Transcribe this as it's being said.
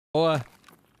Boy,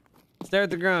 stare at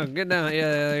the ground. Get down. Yeah,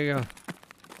 there you go.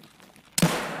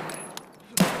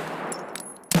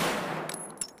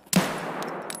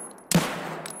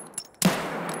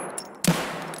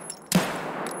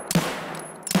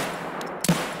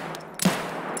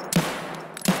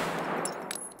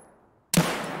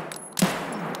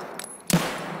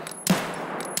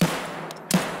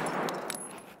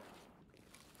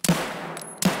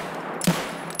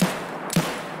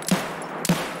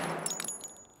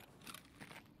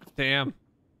 Damn.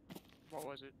 What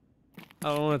was it? I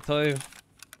don't want to tell you.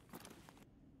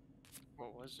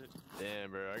 What was it? Damn,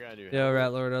 bro, I gotta do. Yo,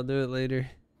 Rat Lord, I'll do it later.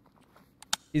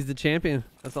 He's the champion.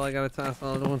 That's all I gotta tell. That's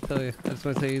all I don't want to tell you. I just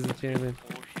want to say he's the champion.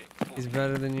 Bullshit. He's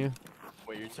better than you.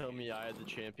 Wait, you're telling me I had the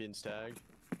champion's tag?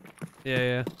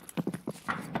 Yeah.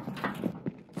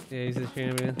 Yeah, he's the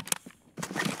champion.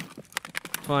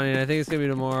 Funny, I think it's gonna be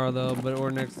tomorrow though,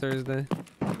 or next Thursday.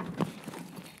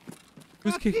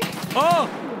 Who's kicking? Oh!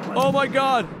 Oh my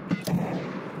God!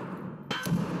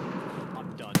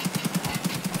 I'm done.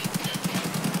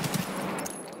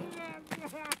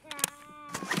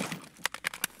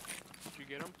 Did you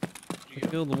get him? I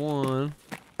killed one.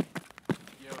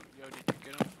 Yo, did you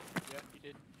get him? Yeah, you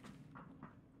did.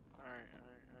 Alright.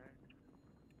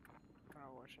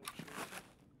 I'll watch that shit.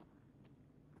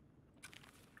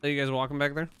 Are you guys walking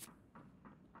back there?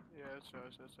 Yeah, that's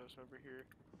us over here.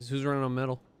 Who's running on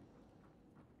metal?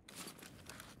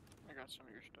 I got some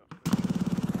of your stuff.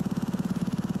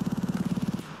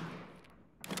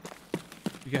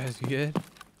 You guys good?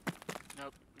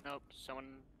 Nope. Someone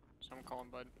call him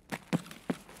Bud.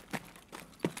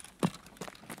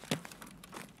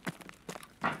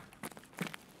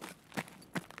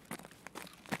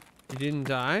 You didn't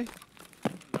die?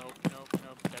 Nope.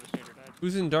 Devastator died.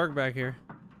 Who's in dark back here?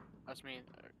 That's me.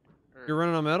 You're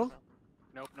running on metal?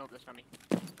 Nope, that's not me.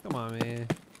 Come on, man.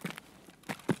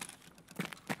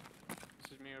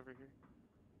 This is me over here.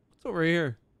 What's over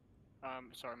here?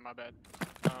 Sorry, my bad.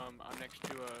 I'm next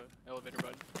to a elevator,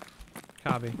 Bud.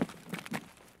 Copy.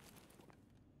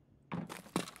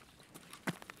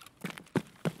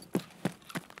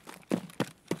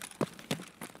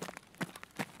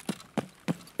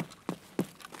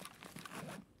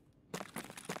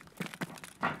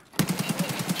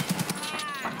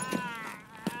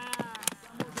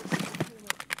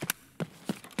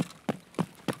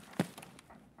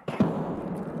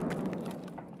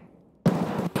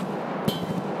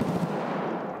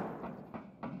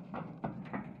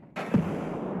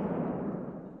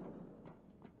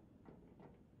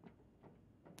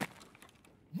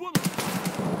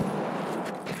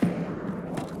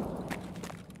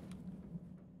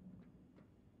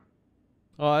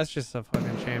 Oh, that's just a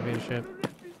fucking championship.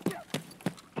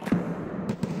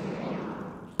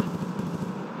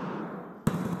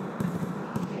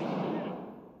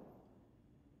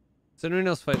 Is anyone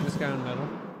else fighting this guy on metal?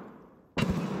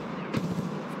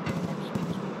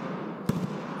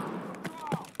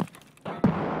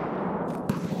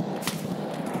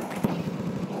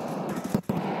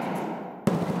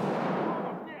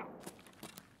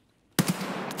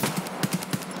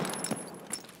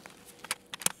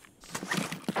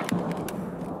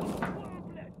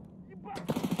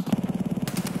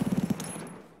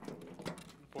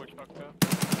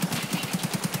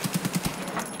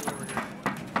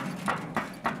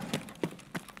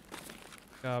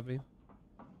 Copy.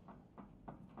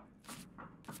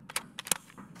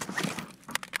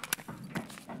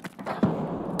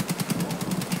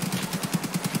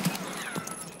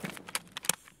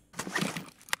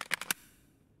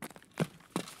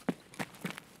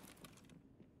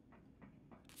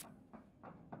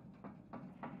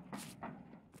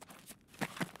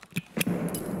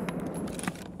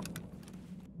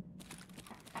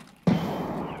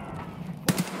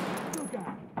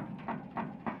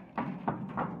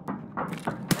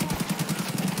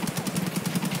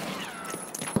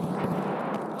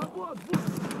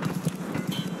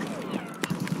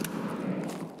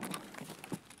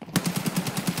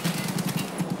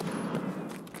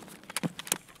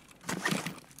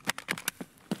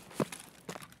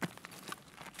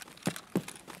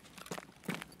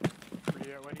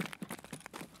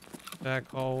 Back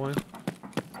hallway. Alright,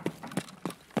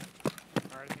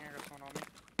 I think I got someone on me.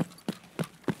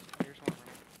 Here's one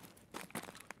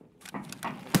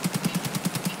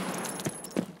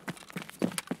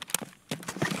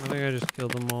I think I just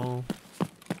killed them all.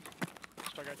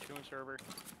 Still got 2 in server.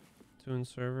 2 in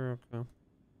server, okay.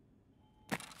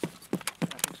 I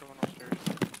think someone upstairs.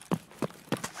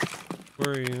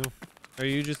 Where are you? Are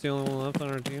you just the only one left on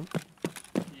our team?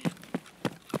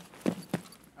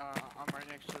 I'm right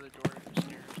next to the door, the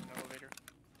stairs, and the elevator.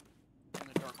 In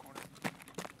the dark corner.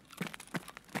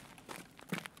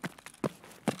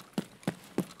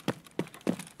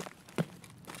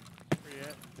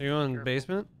 Are you on Careful.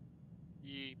 basement?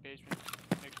 Ye basement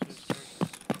next to the stairs.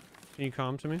 Can you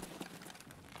come to me?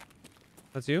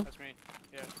 That's you? That's me.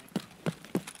 Yeah, that's me.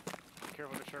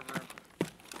 Careful the server room.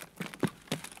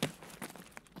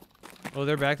 Oh,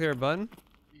 they're back there at button?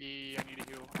 Ye, I need a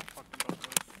heal. I'm fucking both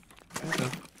ways. Okay.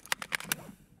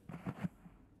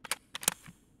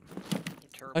 They're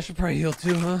terrible. I should probably heal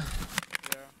too, huh?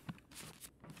 Yeah.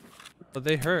 But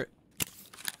they hurt.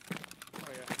 Oh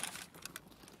yeah.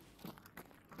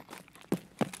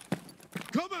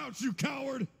 Come out, you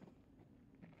coward!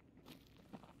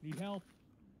 Need help?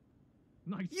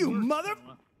 Nice You work, mother-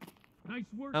 fella. Nice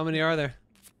work. How many are there?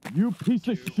 You piece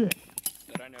of shit!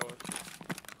 That I know of.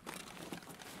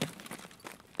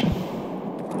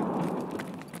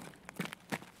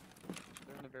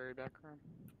 They're in the very back room.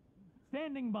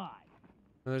 Standing by.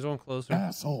 Oh, there's one closer.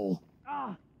 Asshole!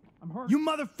 Ah, I'm hurt. You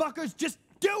motherfuckers, just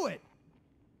do it!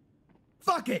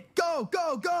 Fuck it! Go,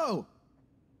 go, go!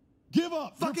 Give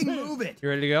up! You're Fucking pinned. move it! You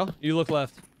ready to go? You look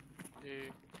left. Yeah.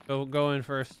 Go in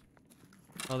first.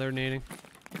 Oh, they're nading.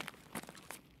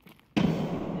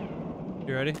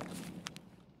 You ready?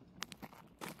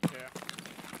 Yeah.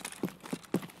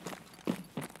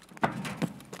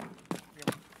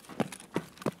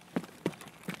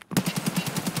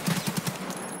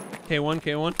 K1,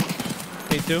 K1.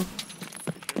 K2. Good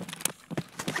shit.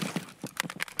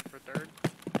 For third.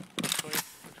 Looks clear.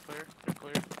 Looks clear. Good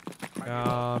clear. Might be low.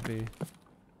 Copy.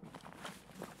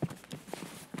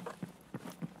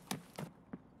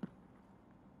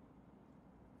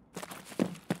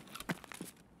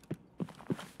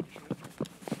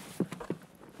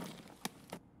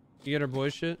 You get our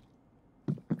boys shit?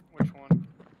 Which one?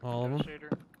 All of them? Devastator?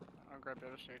 I'll grab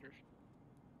Devastators.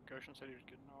 Goshen said he was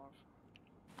getting off.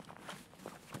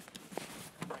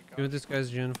 Oh my god. You want this guy's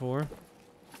Gen 4?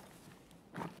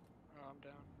 Oh, I'm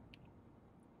down.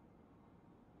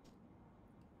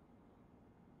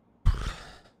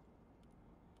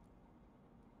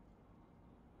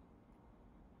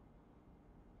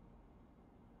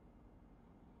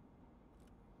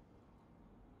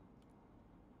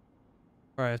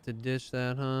 Probably have to ditch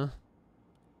that, huh?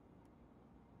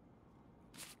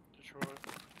 Destroy.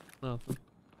 Nothing.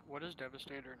 What does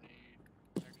Devastator need?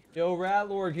 Extra? Yo, Rat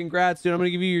Lord, congrats, dude. I'm gonna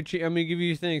give you your I'm gonna give you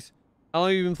your things. How long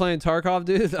have you been playing Tarkov,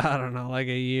 dude? I don't know, like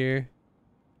a year.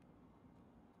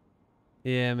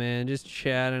 Yeah, man, just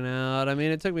chatting out. I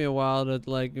mean, it took me a while to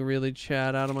like really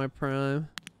chat out of my prime.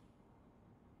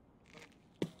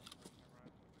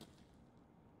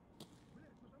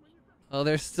 Oh,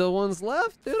 there's still ones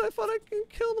left, dude. I thought I could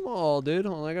kill them all, dude.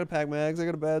 Hold on, I gotta pack mags. I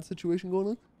got a bad situation going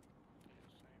on.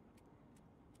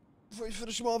 Before you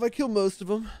finish them off, I kill most of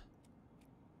them.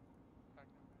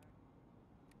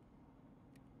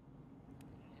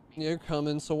 Yeah, they're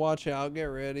coming, so watch out. Get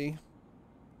ready.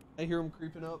 I hear them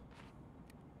creeping up.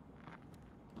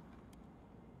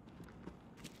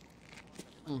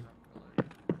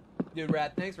 Dude,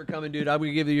 Rat, thanks for coming, dude. I'm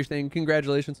gonna give you your thing.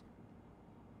 Congratulations.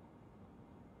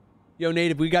 Yo,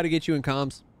 Native, we got to get you in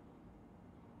comms.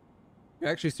 You're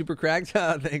actually super cracked.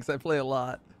 Thanks, I play a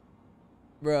lot.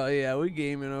 Bro, yeah, we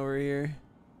gaming over here.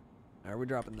 Alright, we're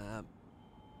dropping that.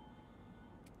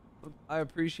 I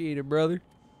appreciate it, brother.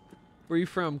 Where you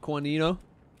from, Juanito?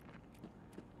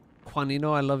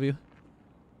 Juanito, I love you.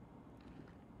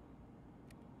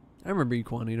 I remember you,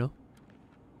 Juanito.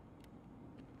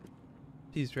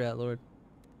 Peace, Rat Lord.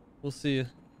 We'll see you.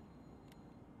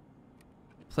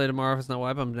 Play tomorrow if it's not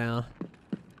wipe, I'm down.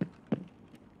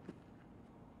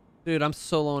 Dude, I'm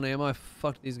so low on ammo. I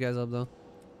fucked these guys up though.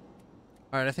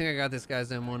 Alright, I think I got this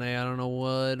guy's M1A. I don't know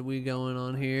what we going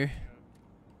on here.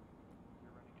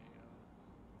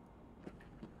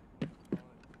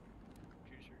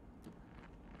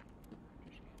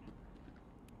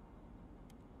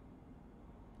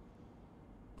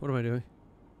 What am I doing?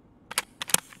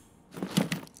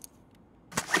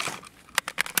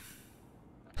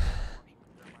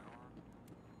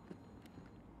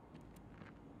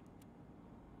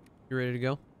 You ready to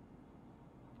go?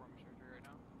 Performing surgery right now.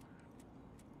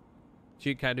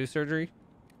 Can I do surgery?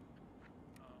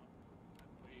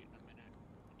 Wait a minute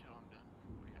until I'm done.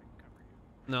 Wait, I can cover you.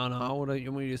 No, no. I want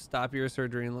you to stop your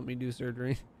surgery and let me do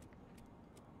surgery.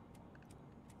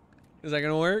 Is that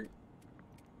gonna work?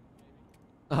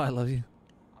 Oh, I love you.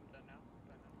 I'm done now.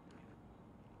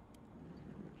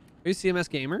 Are you CMS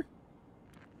gamer?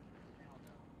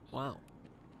 Wow.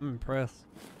 I'm impressed.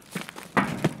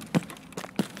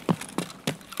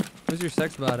 Where's your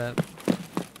sex bot at?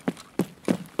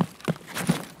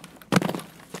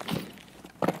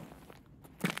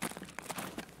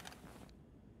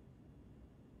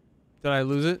 Did I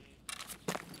lose it?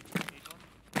 Need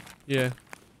one? Yeah.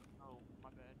 Oh, my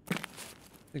bad.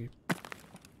 I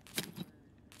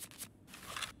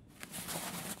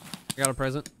got a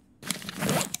present.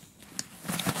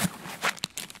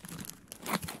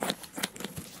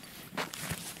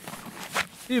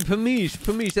 Dude,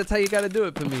 Pamish, that's how you gotta do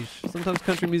it, Pamish. Sometimes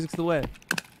country music's the way.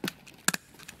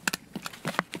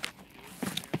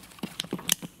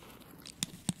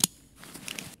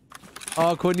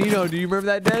 Oh, Cornino, do you remember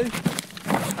that day?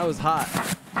 That was hot.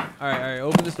 Alright,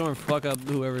 open this door and fuck up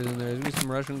whoever's in there. There's gonna be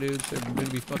some Russian dudes. They're gonna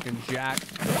be fucking jacked.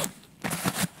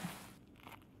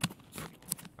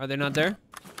 Are they not there?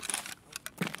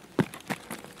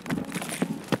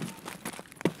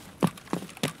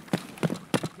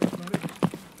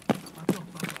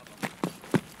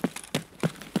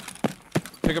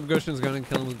 Pick up Goshen's gun and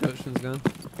kill him with Goshen's gun.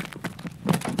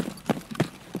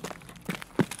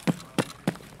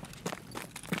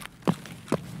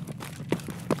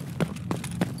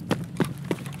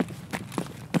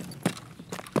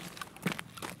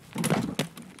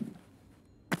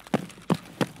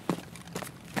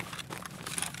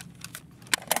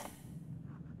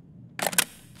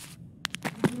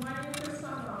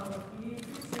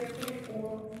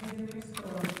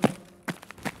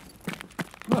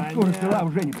 Скорость была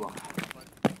уже неплохо.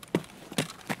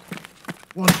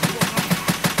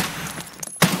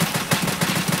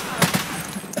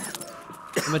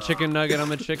 I'm a chicken nugget.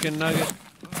 I'm a chicken nugget.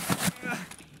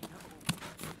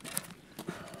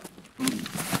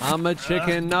 I'm a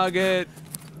chicken nugget.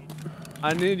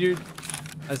 I need you.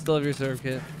 I still have your serve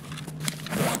kit.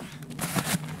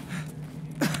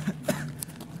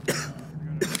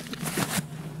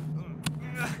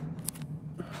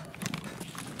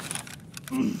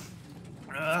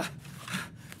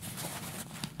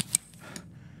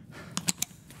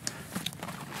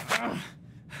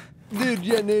 Dude,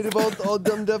 yeah, native, all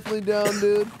dumb, definitely down,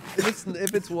 dude.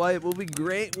 If it's white, we'll be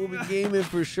great. We'll be gaming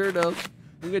for sure, though.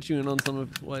 We'll get you in on some of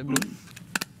it's white, but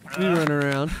we run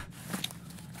around.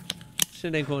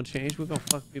 Shit ain't gonna change. We're gonna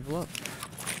fuck people up.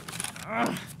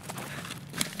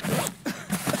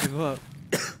 Fuck people up.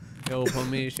 Yo,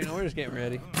 Pamish, you know, we're just getting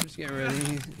ready. We're just getting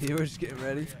ready. Yeah, we're just getting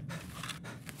ready.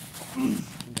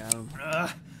 Got him.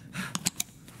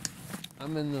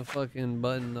 I'm in the fucking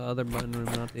button, the other button room,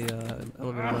 not the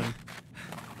elevator button.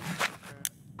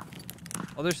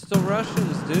 Oh, there's still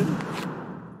Russians, dude.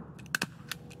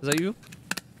 Is that you?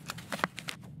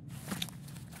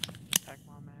 Pack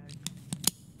my mag.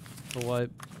 The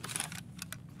wipe.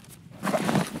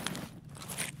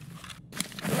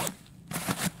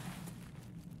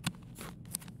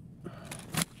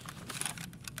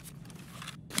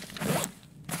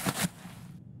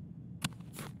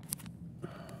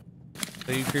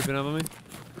 Are you creeping up on me?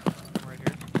 I'm right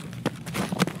here.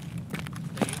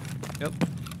 Yep.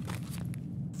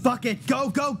 Fuck it. Go,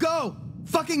 go, go.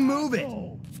 Fucking move it.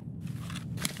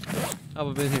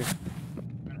 Up in here.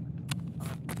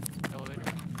 Elevator.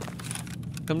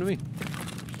 Come to me.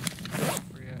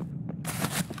 Where you at?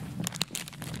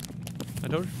 I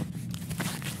told you.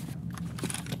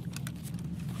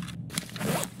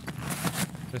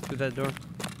 Let's through that door.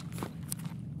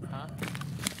 Huh?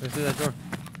 Let's through that door.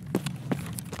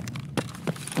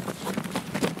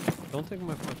 Don't take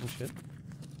my fucking shit.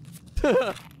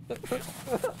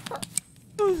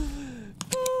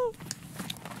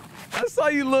 I saw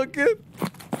you looking. No,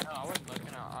 I wasn't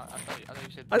looking. I thought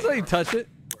you said. I saw you touch it.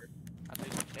 I thought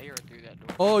you said they were through that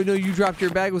door. Oh no, you dropped your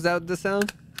bag. Was that the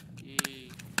sound? Yeah.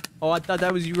 Oh, I thought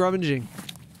that was you rummaging.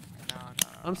 No.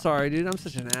 I'm sorry, dude. I'm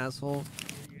such an asshole.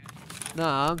 You're good.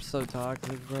 Nah, I'm so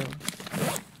toxic, bro. Where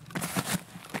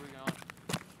we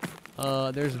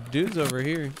going? There's dudes over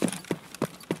here.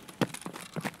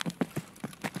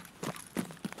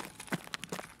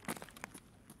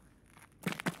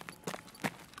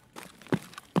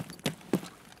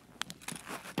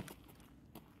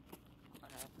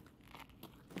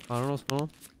 I don't know what's going on.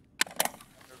 Is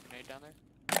there a grenade down there?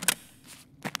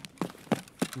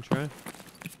 I'm trying.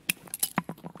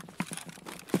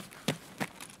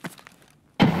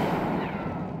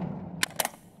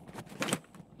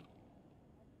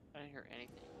 I didn't hear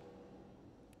anything.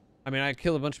 I mean, I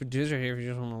killed a bunch of dudes right here if you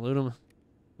just want to loot them.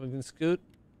 We can scoot.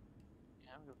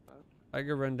 Yeah, I'm good, fuck. I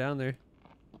could run down there.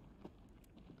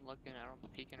 I'm looking at them,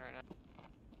 peeking right now.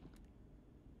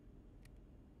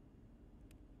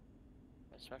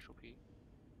 That special peak.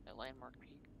 That landmark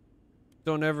peak.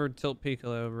 Don't ever tilt peak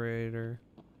elevator.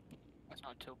 That's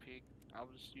not tilt peak. I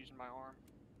was using my arm.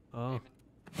 Oh, Aiming.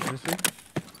 this way?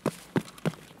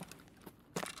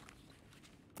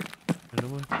 I know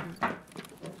what-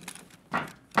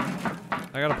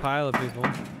 I got a pile of people.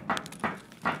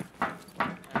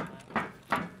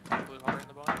 Blue heart in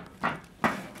the bottom.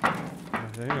 I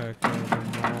think I killed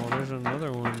them all. There's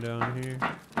another one down here.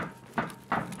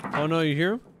 Oh no, you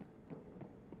hear him?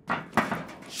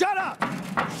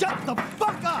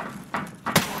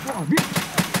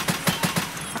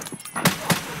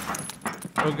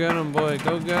 Go get him, boy.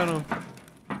 Go get him.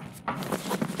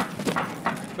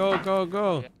 Go, go,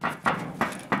 go.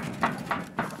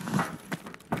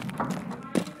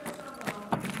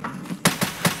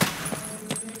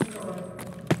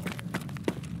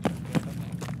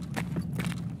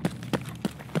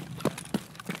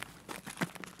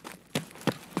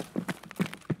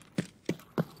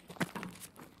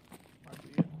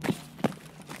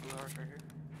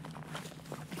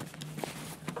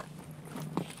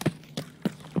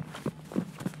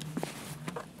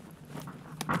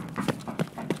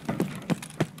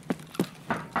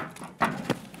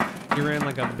 You ran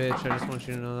like a bitch. I just want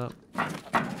you to know that.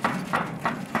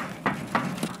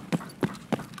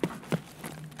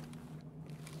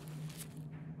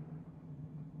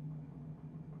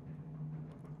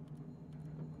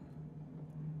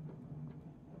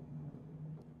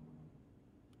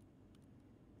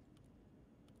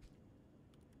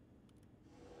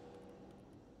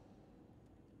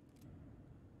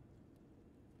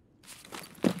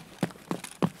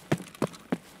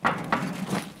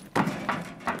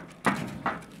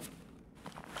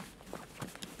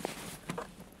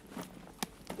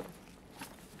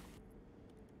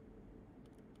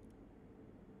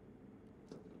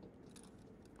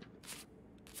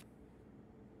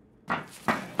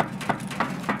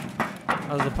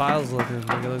 How's the piles looking?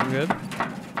 Are they looking good?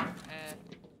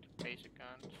 Basic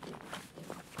guns.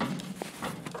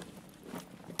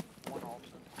 One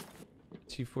Alton.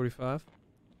 T45.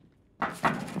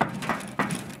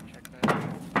 Check that.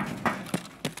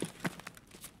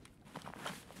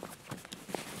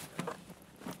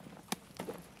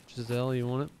 Giselle, you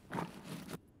want it?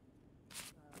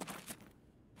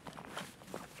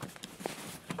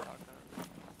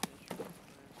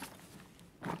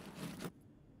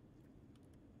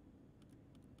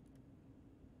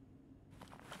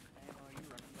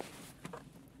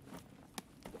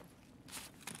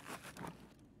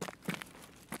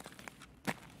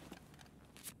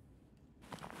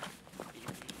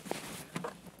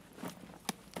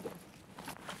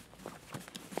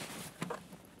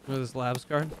 Or this labs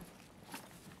card?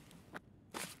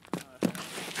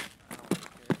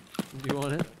 Do you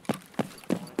want it?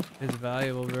 It's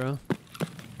valuable, bro.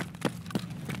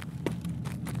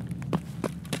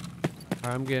 Alright,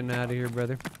 I'm getting out of here,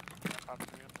 brother.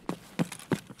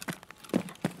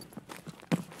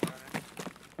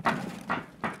 Coming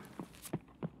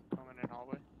in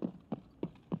hallway.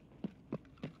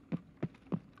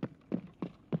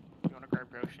 You wanna grab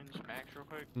Roshan's Max real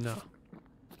quick? No.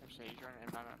 Sage running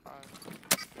in 995.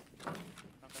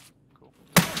 Okay, cool.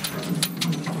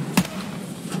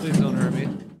 Please don't hurt me.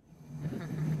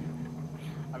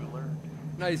 I've learned.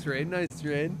 Nice raid, nice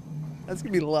raid. That's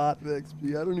gonna be a lot of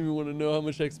XP. I don't even want to know how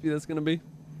much XP that's gonna be.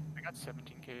 I got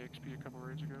 17k XP a couple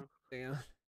raids ago. Damn.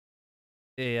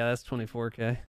 Yeah, that's 24k.